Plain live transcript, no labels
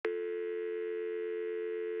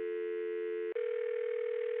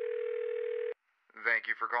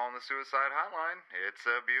Thank you for calling the suicide hotline. It's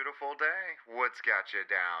a beautiful day. What's got you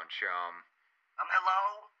down, chum?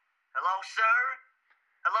 Hello? Hello, sir?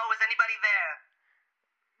 Hello, is anybody there?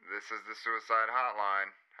 This is the suicide hotline.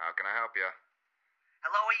 How can I help you?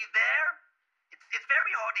 Hello, are you there? It's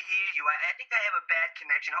very hard to hear you. I think I have a bad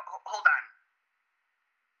connection. Hold on.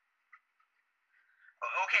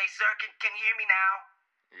 Okay, sir, can you hear me now?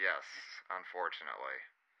 Yes, unfortunately.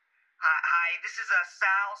 Hi, this is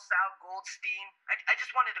Sal Goldstein. I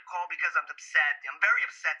just wanted to call because I'm upset. I'm very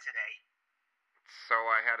upset today. So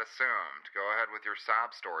I had assumed. Go ahead with your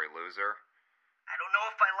sob story, loser. I don't know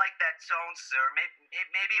if I like that tone, sir.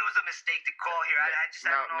 Maybe it was a mistake to call here. I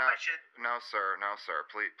don't know if I should. No, sir.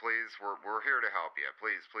 Please, we're here to help you.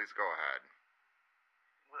 Please go ahead.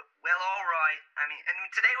 Well, all right. I mean,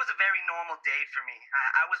 today was a very normal day for me.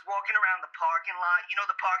 I was walking around the parking lot. You know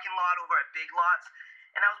the parking lot over at Big Lots?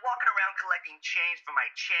 And I was walking around collecting change for my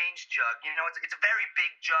change jug. You know, it's a very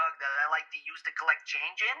big jug that I like to use to collect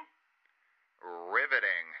change in.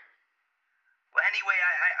 Riveting. Well, anyway,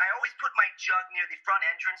 I always put my jug near the front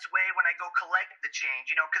entranceway when I go collect the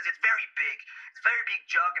change, you know, because it's very big. It's a very big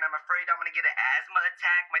jug, and I'm afraid I'm going to get an asthma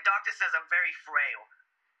attack. My doctor says I'm very frail.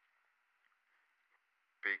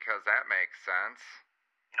 Because that makes sense.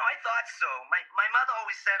 You know, I thought so. My mother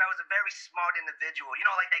always said I was a very smart individual. You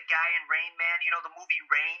know, like that guy in Rain Man, you know, the movie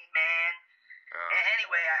Rain Man?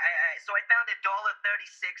 Anyway, so I found $1.36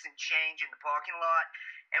 in change in the parking lot,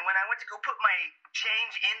 and when I went to go put my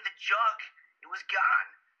change in the jug, it was gone.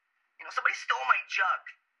 You know, somebody stole my jug.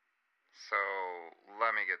 So,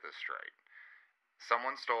 let me get this straight.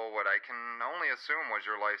 Someone stole what I can only assume was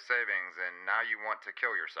your life savings, and now you want to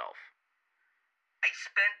kill yourself. I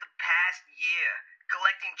spent the past year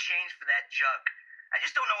collecting change for that jug. I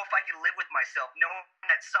just don't know if I can live with myself knowing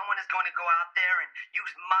that someone is going to go out there and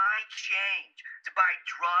use my change to buy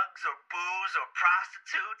drugs or booze or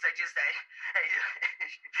prostitutes. I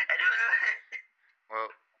don't know. Well,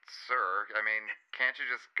 sir, I mean, can't you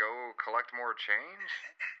just go collect more change?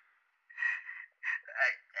 I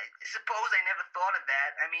suppose I never thought of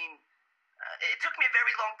that. I mean, it took me a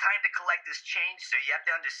very long time to collect this change, sir. You have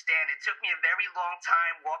to understand. It took me a very long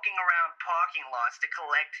time walking around parking lots to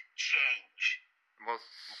collect change. Well,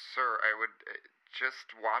 sir, I would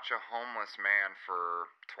just watch a homeless man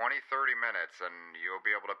for 20, 30 minutes and you'll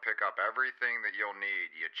be able to pick up everything that you'll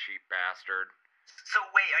need, you cheap bastard. So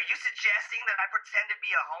wait, are you suggesting that I pretend to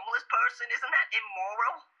be a homeless person? Isn't that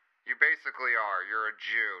immoral? You basically are. You're a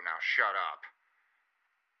Jew. Now shut up.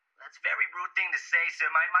 That's a very rude thing to say, sir.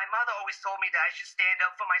 My mother always told me that I should stand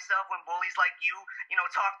up for myself when bullies like you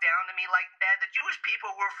talk down to me like that. The Jewish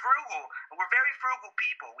people were frugal. We're very frugal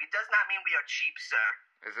people. It does not mean we are cheap, sir.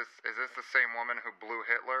 Is this the same woman who blew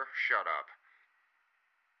Hitler? Shut up.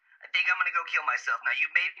 I think I'm gonna go kill myself now.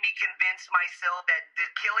 You've made me convince myself that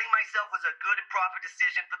killing myself was a good and proper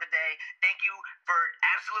decision for the day. Thank you for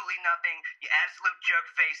absolutely nothing, you absolute jerk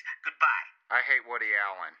face. Goodbye. I hate Woody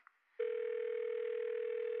Allen.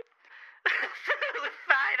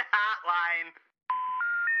 Suicide hotline.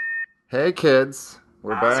 Hey kids,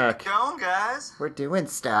 we're back. How's it going, guys? We're doing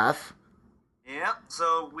stuff. Yep.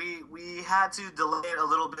 So we had to delay it a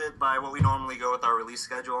little bit by what we normally go with our release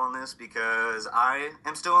schedule on this because I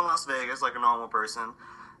am still in Las Vegas like a normal person,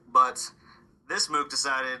 but this mook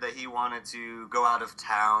decided that he wanted to go out of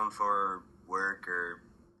town for work or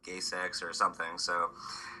gay sex or something. So,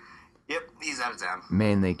 yep, he's out of town.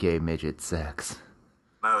 Mainly gay midget sex.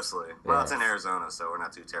 Mostly. Well, Yes. It's in Arizona, so we're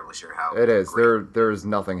not too terribly sure how. It is. great- There's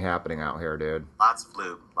nothing happening out here, dude. Lots of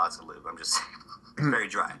lube. I'm just saying. It's very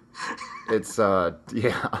dry. It's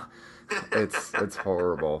yeah. It's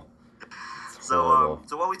horrible. It's So, horrible.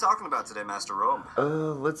 so what are we talking about today, Master Rome?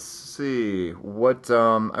 Let's see. What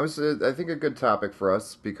I think a good topic for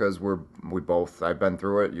us because I've been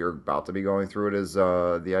through it, you're about to be going through it, is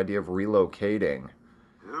the idea of relocating.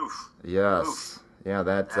 Oof. Yes. Oof. Yeah,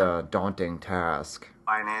 that's daunting task.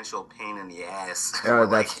 Financial pain in the ass.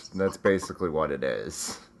 That's basically what it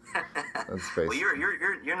is. That's basically. Well,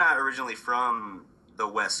 you're not originally from the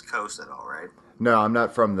West Coast at all, right? No, I'm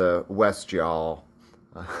not from the West, y'all.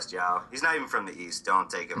 West Yao. He's not even from the East. Don't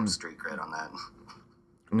take him street cred on that.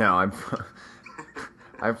 No,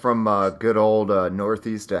 I'm from good old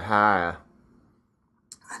Northeast Ohio.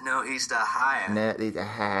 No, East Ohio. Northeast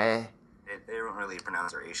Ohio. They don't really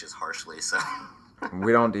pronounce their H's harshly, so.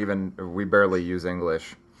 We barely use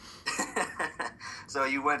English. So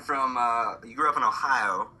you went from, you grew up in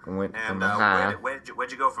Ohio. Where'd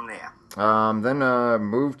Where'd you go from there? Then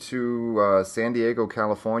moved to San Diego,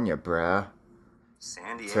 California, bruh.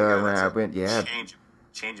 San Diego. So, That's I a went, yeah.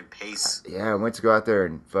 Change in pace. Yeah, I went to go out there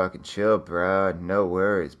and fucking chill, bruh. No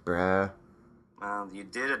worries, bruh. Well, you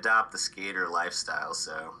did adopt the skater lifestyle,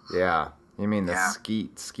 so Yeah. You mean the yeah.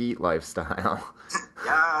 skeet lifestyle?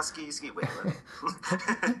 Yeah, ski. Wait, what?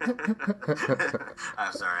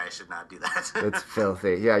 I'm sorry, I should not do That's that.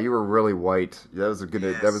 filthy. Yeah, you were really white. That was a good.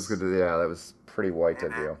 That was Yes. good. Yeah, that was pretty white Hey,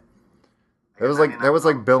 of man. you. I got That 99 was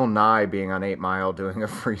like bumps. Bill Nye being on 8 Mile doing a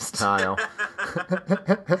freestyle.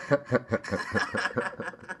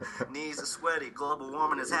 Knees are sweaty, global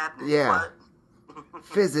warming is happening. Yeah, What?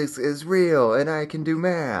 physics is real, and I can do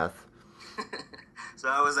math. So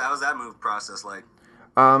how was that move process like?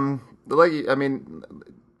 Like I mean,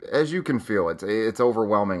 as you can feel, it's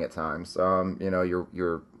overwhelming at times.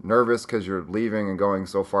 You're nervous because you're leaving and going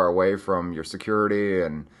so far away from your security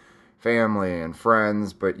and family and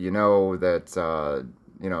friends, but you know that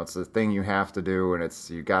it's the thing you have to do, and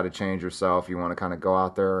you got to change yourself. You want to kind of go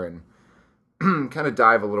out there and kind of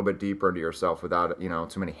dive a little bit deeper into yourself without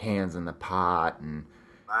too many hands in the pot. And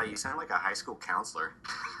Wow, you sound like a high school counselor.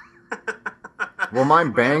 well, mine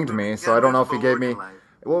We gotta banged move, me, we so gotta I don't move know if he gave forward me. in life.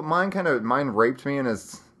 Well, mine raped me in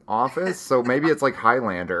his office, so maybe it's like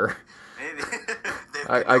Highlander. Maybe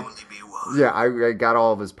there I, can I only be one. yeah, I got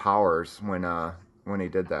all of his powers when he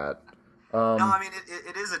did that. No, I mean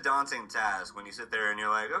it is a daunting task when you sit there and you're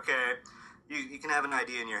like, okay, you can have an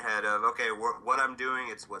idea in your head of okay, what I'm doing,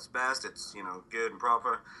 it's what's best, it's good and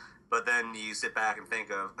proper, but then you sit back and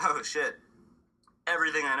think of oh shit,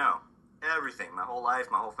 everything I know, everything, my whole life,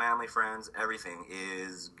 my whole family, friends, everything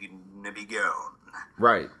is gonna be gone.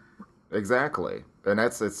 Right, exactly, and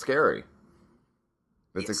it's scary.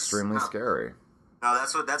 It's Yes. extremely No, scary. no,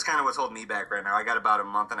 that's kind of what's holding me back right now. I got about a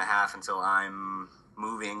month and a half until I'm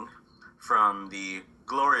moving from the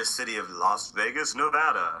glorious city of Las Vegas,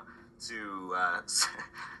 Nevada, to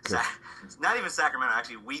Good. not even Sacramento,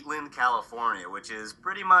 actually Wheatland, California, which is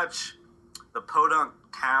pretty much the podunk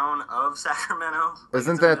town of Sacramento. Like it's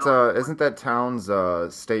in the middle of nowhere. Isn't that town's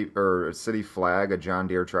state or city flag a John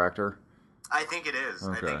Deere tractor? I think it is.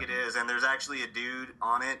 I Okay. think it is. And there's actually a dude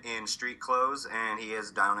on it in street clothes, and he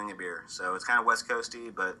is downing a beer. So it's kind of West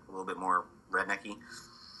Coasty, but a little bit more rednecky.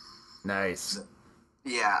 Nice.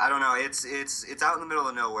 Yeah, I don't know. It's out in the middle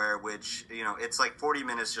of nowhere, which it's like 40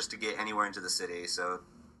 minutes just to get anywhere into the city. So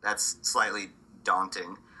that's slightly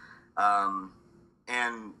daunting.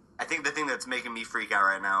 And I think the thing that's making me freak out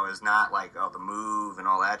right now is not like the move and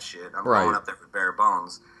all that shit. I'm Right. going up there for bare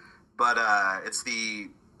bones, but it's the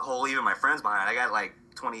whole leaving my friends behind. I got like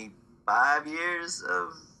 25 years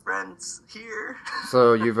of friends here.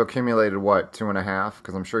 So you've accumulated what, 2.5?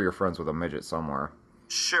 Because I'm sure you're friends with a midget somewhere.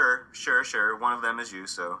 Sure. One of them is you,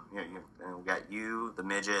 so and we got you, the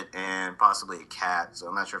midget, and possibly a cat. So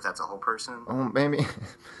I'm not sure if that's a whole person. Oh, maybe.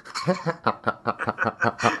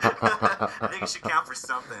 I think it should count for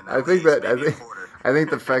something. I At think least, that maybe a quarter. I think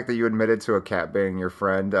the fact that you admitted to a cat being your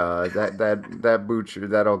friend, that boots you.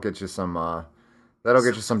 That'll get you some. That'll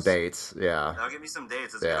get you some dates. Yeah. That'll give me some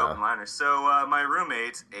dates. It's a good Yeah. open liner. So my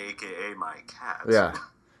roommate, aka my cat. Yeah.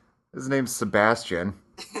 His name's Sebastian.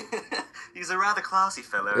 He's a rather classy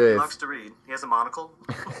fellow. He Yes. likes to read. He has a monocle.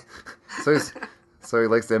 So he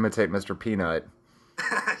likes to imitate Mr. Peanut.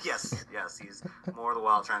 yes. He's more the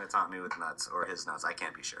while trying to taunt me with nuts or his nuts. I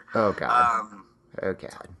can't be sure. Oh God. Um, Oh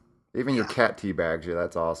God. Even your yeah. cat teabags you.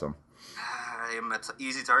 That's awesome. I am an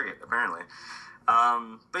easy target, apparently.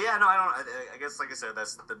 But yeah, no, I don't. I guess, like I said,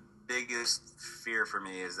 that's the biggest fear for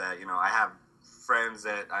me is that I have friends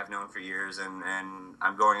that I've known for years, and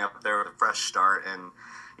I'm going up there with a fresh start. And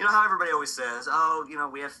you know how everybody always says, oh,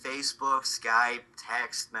 we have Facebook, Skype,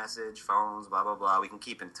 text message, phones, blah blah blah. We can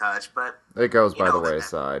keep in touch, but It goes by the that-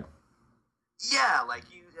 wayside. yeah, like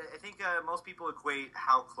I think most people equate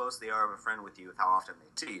how close they are of a friend with you with how often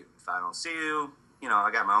they see you. If I don't see you, I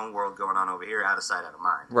got my own world going on over here, out of sight, out of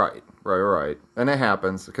mind. Right. And it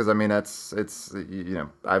happens because I mean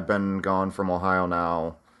I've been gone from Ohio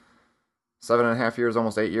now 7.5 years,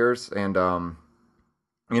 almost 8 years, and there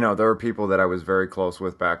are people that I was very close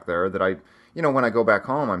with back there that when I go back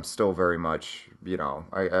home, I'm still very much,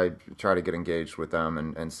 I try to get engaged with them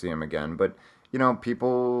and see them again. But,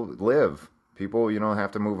 people live. People,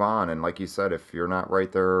 have to move on. And like you said, if you're not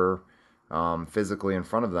right there physically in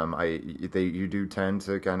front of them, you do tend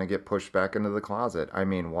to kind of get pushed back into the closet. I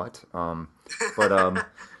mean, what? But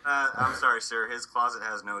I'm sorry, sir. His closet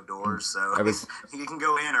has no doors, so I was- you can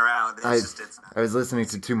go in or out. It's not. I was listening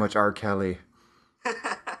to too much R. Kelly. What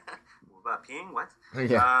about peeing? What?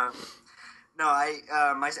 Yeah. No,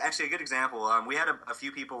 actually a good example. We had a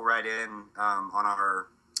few people write in on our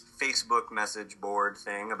Facebook message board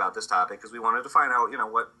thing about this topic because we wanted to find out,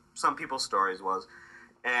 what some people's stories was.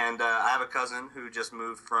 And I have a cousin who just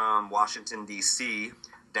moved from Washington D.C.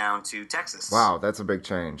 down to Texas. Wow, that's a big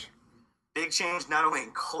change. big change not only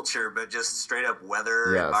in culture but just straight up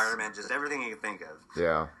weather, Yes. environment, just everything you can think of.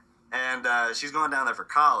 Yeah. And she's going down there for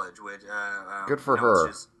college, which Good for you know, her.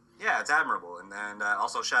 which is, yeah, it's admirable. And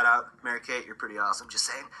also shout out Mary Kate, you're pretty awesome. Just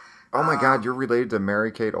saying. Oh my God, you're related to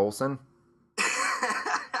Mary Kate Olsen?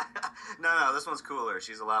 No, this one's cooler.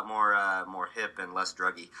 She's a lot more hip and less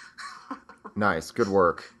druggy. Nice, good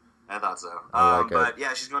work. I thought so. I like it. But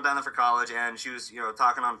yeah, she's going down there for college, and she was,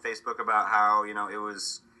 talking on Facebook about how, it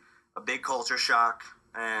was a big culture shock,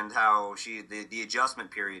 and how the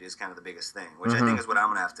adjustment period is kind of the biggest thing, which I think is what I'm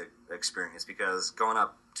gonna have to experience, because going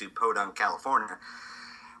up to Podunk, California,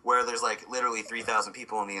 where there's like literally 3,000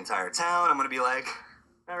 people in the entire town, I'm gonna be like,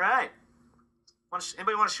 all right.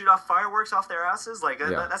 Anybody want to shoot off fireworks off their asses? Like,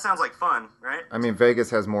 Yeah. that sounds like fun, right? I mean, Vegas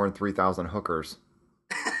has more than 3,000 hookers.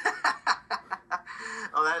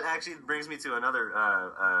 Oh, that actually brings me to another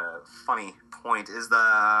funny point, is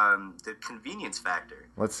the convenience factor.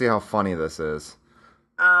 Let's see how funny this is.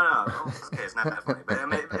 No. Okay, it's not that funny. But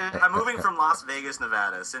I'm moving from Las Vegas,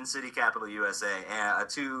 Nevada, Sin City, capital USA,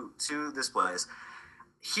 to this place.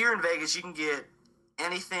 Here in Vegas, you can get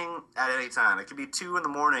anything at any time. It could be 2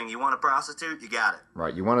 a.m. You want a prostitute, you got it.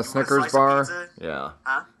 Right, you want a You want a Snickers slice of bar? pizza? Yeah.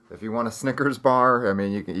 Huh? If you want a Snickers bar, I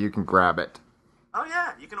mean, you can grab it. Oh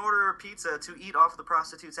yeah, you can order a pizza to eat off the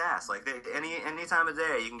prostitute's ass. Like any time of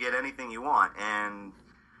day, you can get anything you want. And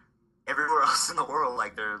everywhere else in the world,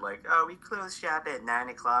 like they're like, oh, we close shop at 9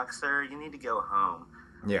 o'clock, sir. You need to go home.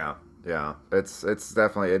 Yeah. It's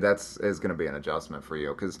definitely, is going to be an adjustment for you,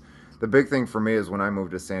 because the big thing for me is when I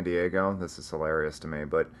moved to San Diego. This is hilarious to me,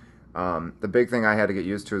 but the big thing I had to get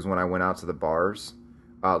used to is when I went out to the bars.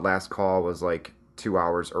 Last call was like 2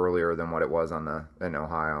 hours earlier than what it was in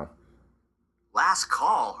Ohio. Last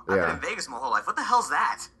call. I've Yeah. been in Vegas my whole life. What the hell's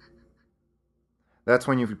that? That's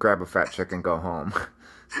when you grab a fat chick and go home.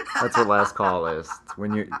 That's what last call is.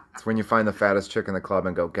 It's when you find the fattest chick in the club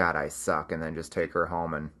and go, God, I suck, and then just take her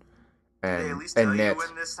home and Did they at least tell you knit.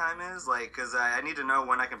 when this time is? Like, because I need to know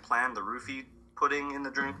when I can plan the roofie pudding in the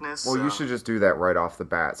drinkness. Well, so. you should just do that right off the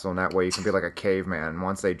bat, so in that way you can be like a caveman.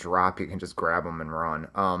 Once they drop, you can just grab them and run.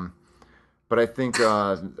 But I think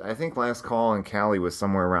last call in Cali was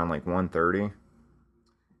somewhere around like 1:30.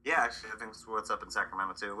 Yeah, actually, I think that's what's up in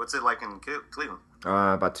Sacramento too. What's it like in Cleveland?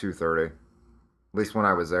 About 2:30. At least when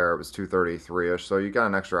I was there, it was 2:33ish. So you got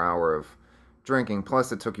an extra hour of drinking.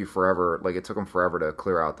 Plus, it took you forever. Like, it took them forever to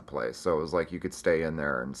clear out the place. So it was like you could stay in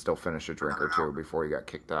there and still finish a drink or two before you got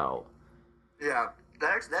kicked out. Yeah,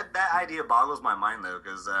 that idea boggles my mind though,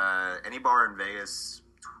 because any bar in Vegas,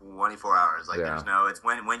 24 hours. Like, Yeah. there's no. It's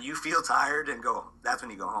when you feel tired and go. That's when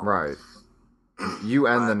you go home. Right. You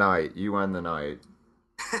end the night. You end the night.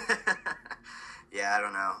 Yeah, I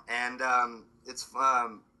don't know. And it's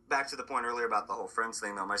back to the point earlier about the whole friends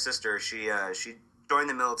thing though. My sister, she joined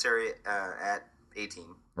the military at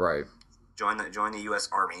 18. Right. Joined the U.S.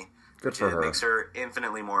 Army. Good for which her. makes her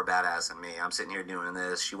infinitely more badass than me. I'm sitting here doing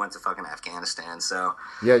this. She went to fucking Afghanistan, so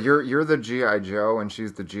Yeah, you're the G.I. Joe, and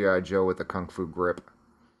she's the G.I. Joe with the kung fu grip.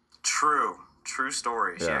 true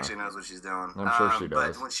story. She Yeah. actually knows what she's doing. I'm sure she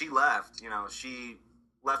does. But when she left, she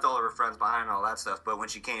left all of her friends behind and all that stuff. But when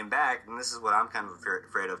she came back, and this is what I'm kind of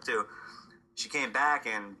afraid of too, she came back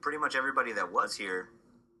and pretty much everybody that was here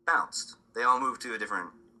bounced. They all moved to a different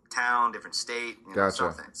town, different state, Gotcha.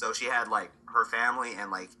 something. So she had like her family and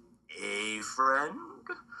like a friend.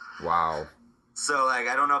 Wow. So like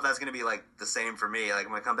I don't know if that's gonna be like the same for me. Like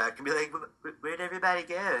I'm gonna come back and be like, where'd everybody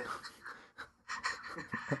go?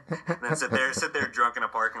 And then sit there drunk in a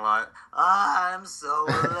parking lot. I'm so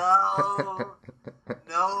alone.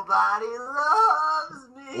 Nobody loves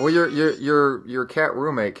me. Well, your cat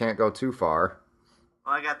roommate can't go too far.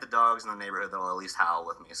 Well, I got the dogs in the neighborhood that'll at least howl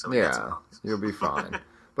with me. So we got some Yeah, dogs. you'll be fine.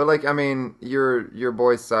 But like, I mean, your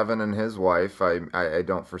boy Seven and his wife, I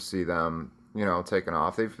don't foresee them, taking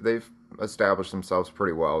off. They've established themselves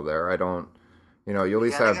pretty well there. I don't, you'll at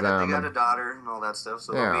least have them. They got a daughter and all that stuff,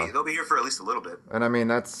 so Yeah. they'll be here for at least a little bit. And I mean,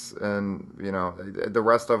 the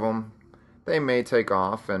rest of them, they may take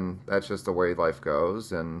off, and that's just the way life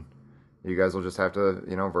goes. And you guys will just have to,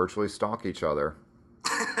 virtually stalk each other.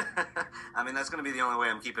 I mean, that's gonna be the only way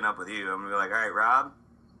I'm keeping up with you. I'm gonna be like, all right, Rob,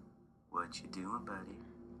 what you doing, buddy?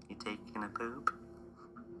 You taking a poop?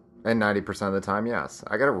 And 90% of the time, yes.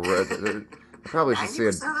 I probably should see 90%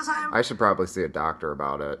 of the time? I should probably see a doctor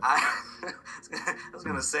about it. I was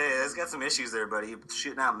gonna say, it's got some issues there, buddy. You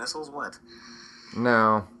shooting out missiles? What?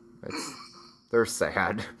 No, they're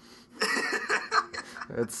sad.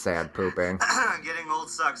 It's sad pooping. Getting old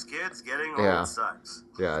sucks, kids. Getting Yeah. old sucks.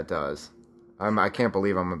 Yeah, it does. I can't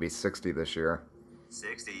believe I'm gonna be 60 this year.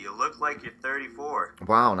 60. You look like you're 34.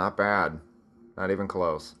 Wow, not bad. Not even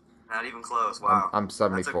close. Not even close. Wow. I'm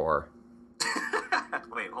 74.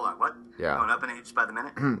 Wait, hold on. What? Yeah. Going up in age by the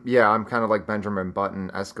minute? Yeah, I'm kind of like Benjamin Button,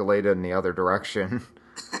 escalated in the other direction.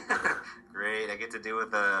 Great. I get to do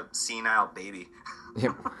with a senile baby.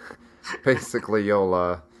 Yeah. Basically,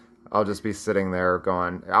 I'll just be sitting there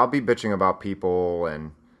going, I'll be bitching about people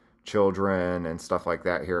and children and stuff like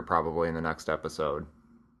that here probably in the next episode.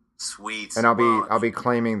 Sweet. And I'll be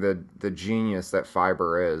claiming the genius that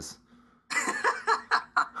fiber is.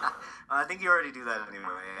 I think you already do that anyway,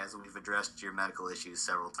 as we've addressed your medical issues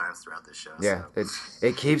several times throughout this show. Yeah, so.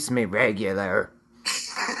 it keeps me regular.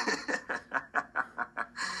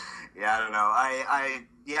 Yeah, I don't know. I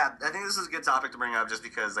think this is a good topic to bring up just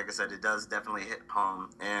because, like I said, it does definitely hit home.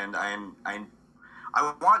 And I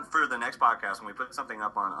want for the next podcast when we put something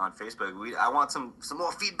up on Facebook, I want some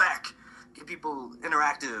more feedback, get people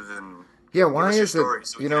interactive and. Yeah, why is it?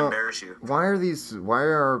 So we can embarrass you. Why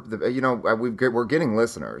are we're getting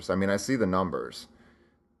listeners? I mean, I see the numbers,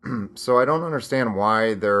 so I don't understand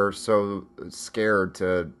why they're so scared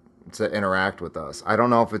to interact with us. I don't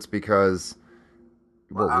know if it's because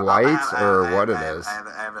we're white or what it is. I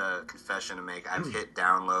have a confession to make. I've hit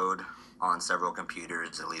download on several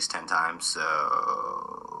computers at least 10 times. So,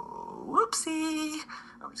 whoopsie.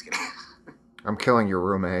 I'm just kidding. I'm killing your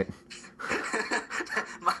roommate.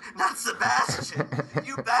 Not Sebastian,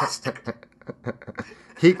 you bastard.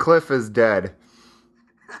 Heathcliff is dead.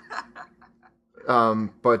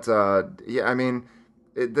 Yeah, I mean,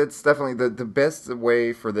 that's definitely the best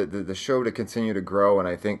way for the show to continue to grow, and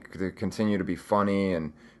I think to continue to be funny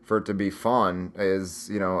and for it to be fun is,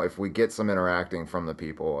 if we get some interacting from the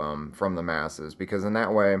people, from the masses, because in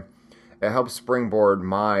that way, it helps springboard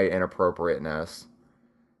my inappropriateness.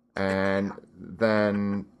 And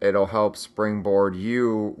then it'll help springboard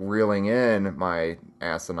you reeling in my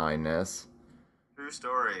asinineness. True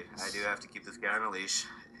story. I do have to keep this guy on a leash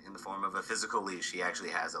in the form of a physical leash. He actually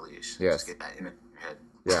has a leash. Yes. Just get that in your head.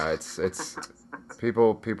 Yeah, it's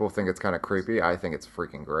people think it's kind of creepy. I think it's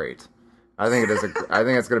freaking great. I think it is. I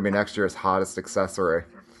think it's going to be next year's hottest accessory.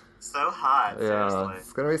 So hot. Yeah, seriously.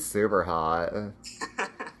 it's going to be super hot.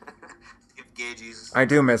 Gay Jesus. I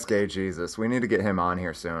do miss Gay Jesus. We need to get him on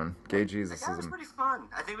here soon. Gay Jesus That was pretty fun.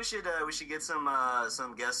 I think we should get some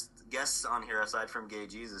guests on here aside from Gay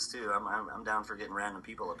Jesus too. I'm down for getting random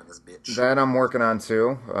people up in this bitch. That I'm working on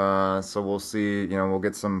too. So we'll see. We'll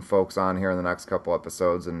get some folks on here in the next couple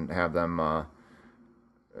episodes and have them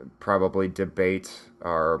probably debate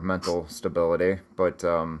our mental stability. But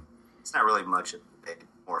it's not really much of a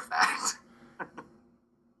more fact.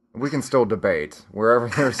 We can still debate wherever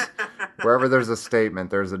there's a statement.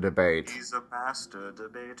 There's a debate. He's a master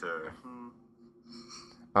debater.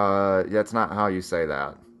 Yeah, it's not how you say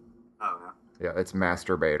that. Oh no. Yeah, it's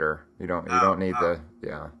masturbator. You don't need the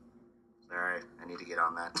yeah. Sorry, I need to get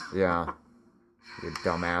on that. Yeah, you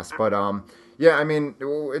dumbass. But yeah, I mean,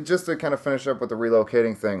 just to kind of finish up with the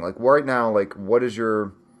relocating thing. Like right now, what's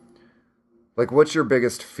your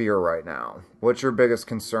biggest fear right now? What's your biggest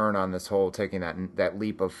concern on this whole taking that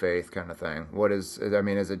leap of faith kind of thing? Is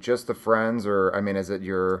it just the friends, or is it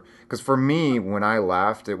because for me, when I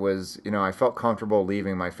left, it was, I felt comfortable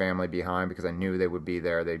leaving my family behind because I knew they would be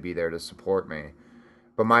there. They'd be there to support me.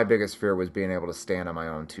 But my biggest fear was being able to stand on my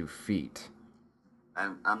own 2 feet.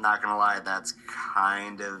 I'm not gonna lie, that's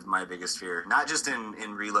kind of my biggest fear. Not just in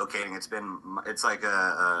relocating. It's like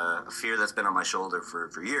a fear that's been on my shoulder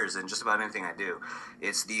for years, and just about anything I do.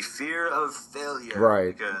 It's the fear of failure,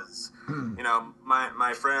 right? Because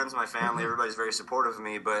my friends, my family, everybody's very supportive of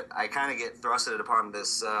me, but I kind of get thrusted upon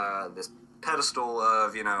this pedestal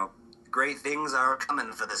of great things are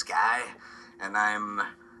coming for this guy, and I'm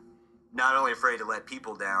not only afraid to let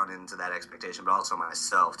people down into that expectation, but also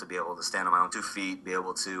myself to be able to stand on my own 2 feet, be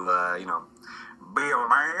able to, be a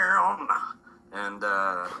man and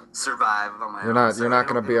survive on my own. You're not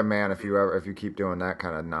going to be a man if you keep doing that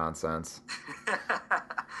kind of nonsense.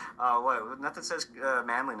 What? Nothing says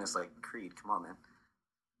manliness like Creed. Come on, man.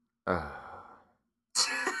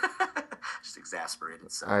 Just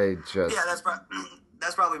exasperated. So. Yeah,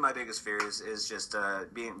 that's probably my biggest fear is just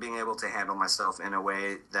being able to handle myself in a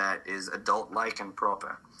way that is adult-like and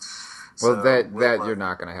proper. Well, so, that you're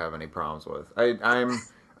not going to have any problems with. I'm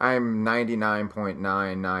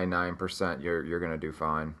 99.999% you're going to do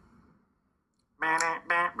fine.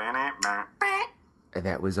 And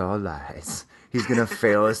that was all lies. He's going to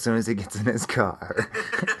fail as soon as he gets in his car.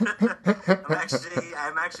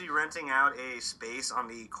 I'm actually renting out a space on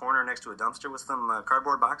the corner next to a dumpster with some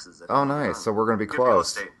cardboard boxes. Oh, nice. So we're going to be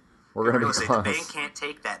close. We're going to be close. The bank can't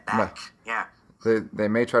take that back. No. Yeah. They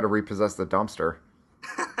may try to repossess the dumpster.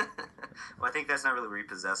 Well, I think that's not really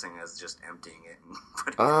repossessing as just emptying it. And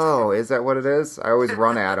putting Oh, is that what it is? I always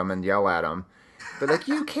run at them and yell at them. They're like,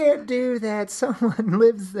 you can't do that. Someone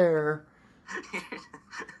lives there.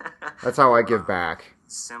 That's how I give back.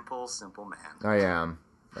 Simple man. I am.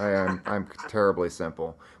 I'm terribly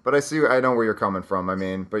simple. But I know where you're coming from. I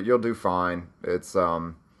mean, but you'll do fine. It's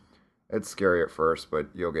scary at first, but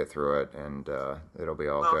you'll get through it, and it'll be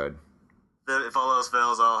all good. If all else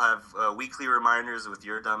fails, I'll have weekly reminders with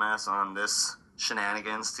your dumbass on this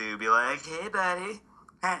shenanigans to be like, hey, buddy,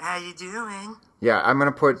 how you doing? Yeah, I'm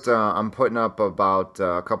putting up about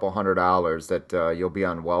a couple $100 that you'll be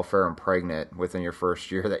on welfare and pregnant within your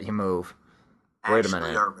first year that you move. Wait a minute.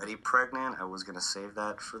 Actually, already pregnant. I was going to save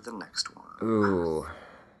that for the next one. Ooh.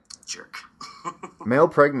 Jerk. Male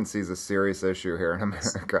pregnancy is a serious issue here in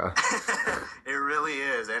America. It really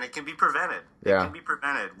is, and it can be prevented. Yeah. It can be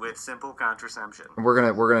prevented with simple contraception. We're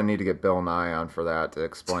gonna need to get Bill Nye on for that to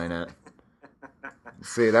explain it.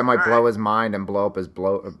 See, that might blow his mind and blow up his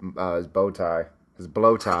bow tie. His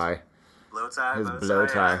blow tie. Blow tie? His blow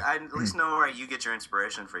tie. I at least know where you get your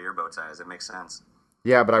inspiration for your bow ties. It makes sense.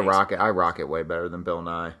 Yeah, but I rock it way better than Bill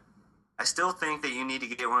Nye. I still think that you need to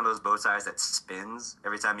get one of those bow ties that spins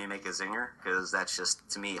every time you make a zinger, because that's just,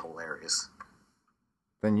 to me, hilarious.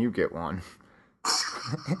 Then you get one. I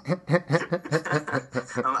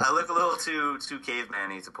look a little too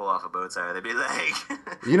caveman-y to pull off a bow tie. They'd be like,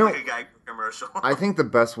 like a Geico commercial. I think the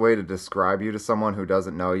best way to describe you to someone who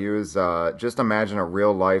doesn't know you is just imagine a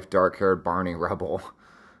real-life, dark-haired Barney Rebel.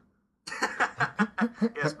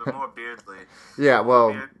 Yes, but more beardly. Yeah,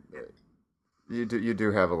 well, you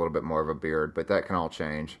do have a little bit more of a beard, but that can all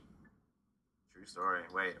change. True story.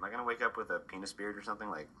 Wait, am I gonna wake up with a penis beard or something?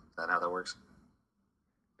 Like, is that how that works?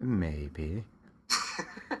 Maybe.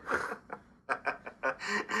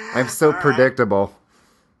 I'm so predictable.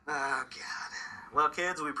 Oh, God. Well,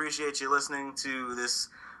 kids, we appreciate you listening to this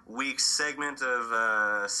week's segment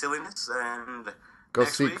of silliness. And go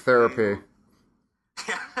seek therapy.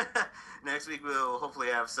 Next week we'll hopefully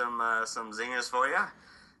have some zingers for you.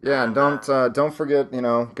 Yeah, and don't forget, get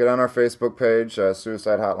on our Facebook page,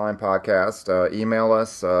 Suicide Hotline Podcast. Email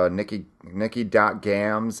us,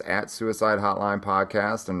 Nikki.gams@Suicide Hotline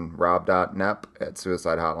Podcast and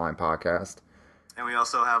Rob.Nepp@Suicide Hotline Podcast. And we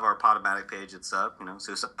also have our Podomatic page. It's up,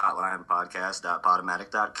 Suicide Hotline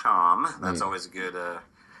Podcast.podomatic.com. That's always a good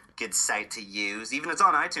site to use. Even it's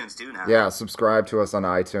on iTunes too now. Yeah, subscribe to us on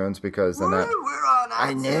iTunes because then we're on iTunes.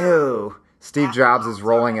 I know. Steve Jobs is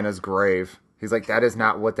rolling in his grave. He's like, that is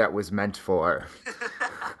not what that was meant for.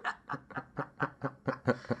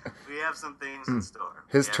 We have some things in store.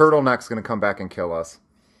 His turtleneck's going to come back and kill us.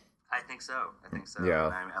 I think so. Yeah.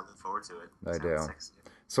 And I look forward to it. I do. Sexy.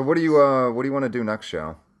 So what do you want to do next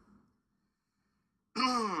show? We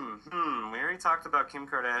already talked about Kim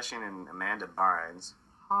Kardashian and Amanda Bynes.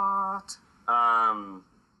 Hot. Yeah,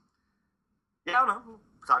 I don't know.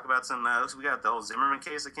 Talk about some we got the whole Zimmerman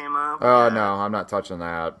case that came up. Oh, no, I'm not touching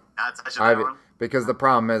that. Not touching that one? Because the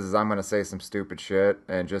problem is I'm going to say some stupid shit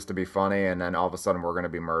and just to be funny, and then all of a sudden we're going to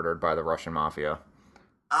be murdered by the Russian mafia.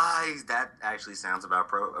 That actually sounds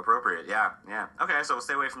about appropriate. Yeah. Okay, so we'll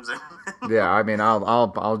stay away from Zimmerman. Yeah, I mean,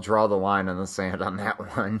 I'll draw the line in the sand on that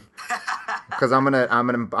one. Because I'm gonna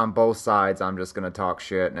on both sides. I'm just gonna talk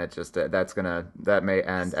shit, and that may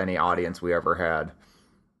end any audience we ever had.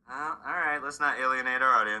 All right, let's not alienate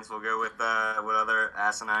our audience. We'll go with what other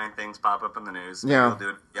asinine things pop up in the news. Yeah. We'll do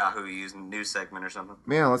a Yahoo news segment or something.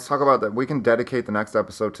 Yeah, let's talk about that. We can dedicate the next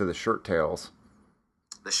episode to the shirt tails.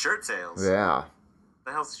 The shirt tails? Yeah. What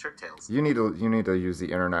the hell's shirt tails? You need to use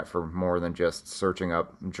the internet for more than just searching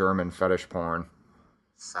up German fetish porn.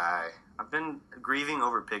 Sigh. I've been grieving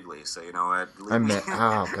over Piggly, so you know what?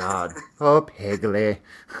 Oh, God. Oh, Piggly.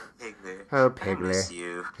 Oh, Piggly. I miss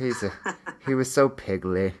you. He was so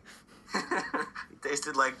Piggly. He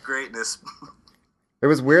tasted like greatness. It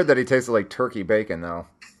was weird that he tasted like turkey bacon, though.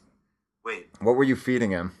 Wait. What were you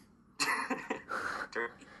feeding him?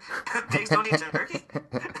 Turkey. Pigs don't eat turkey?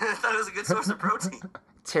 I thought it was a good source of protein.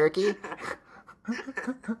 Turkey?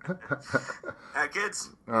 Kids,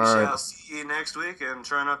 we shall see you next week, and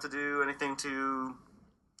try not to do anything too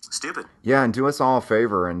stupid. Yeah, and do us all a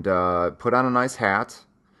favor and put on a nice hat,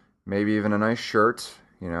 maybe even a nice shirt,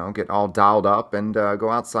 get all dialed up and go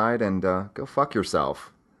outside and go fuck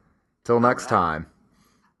yourself. Till next time.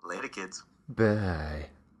 Later, kids. Bye.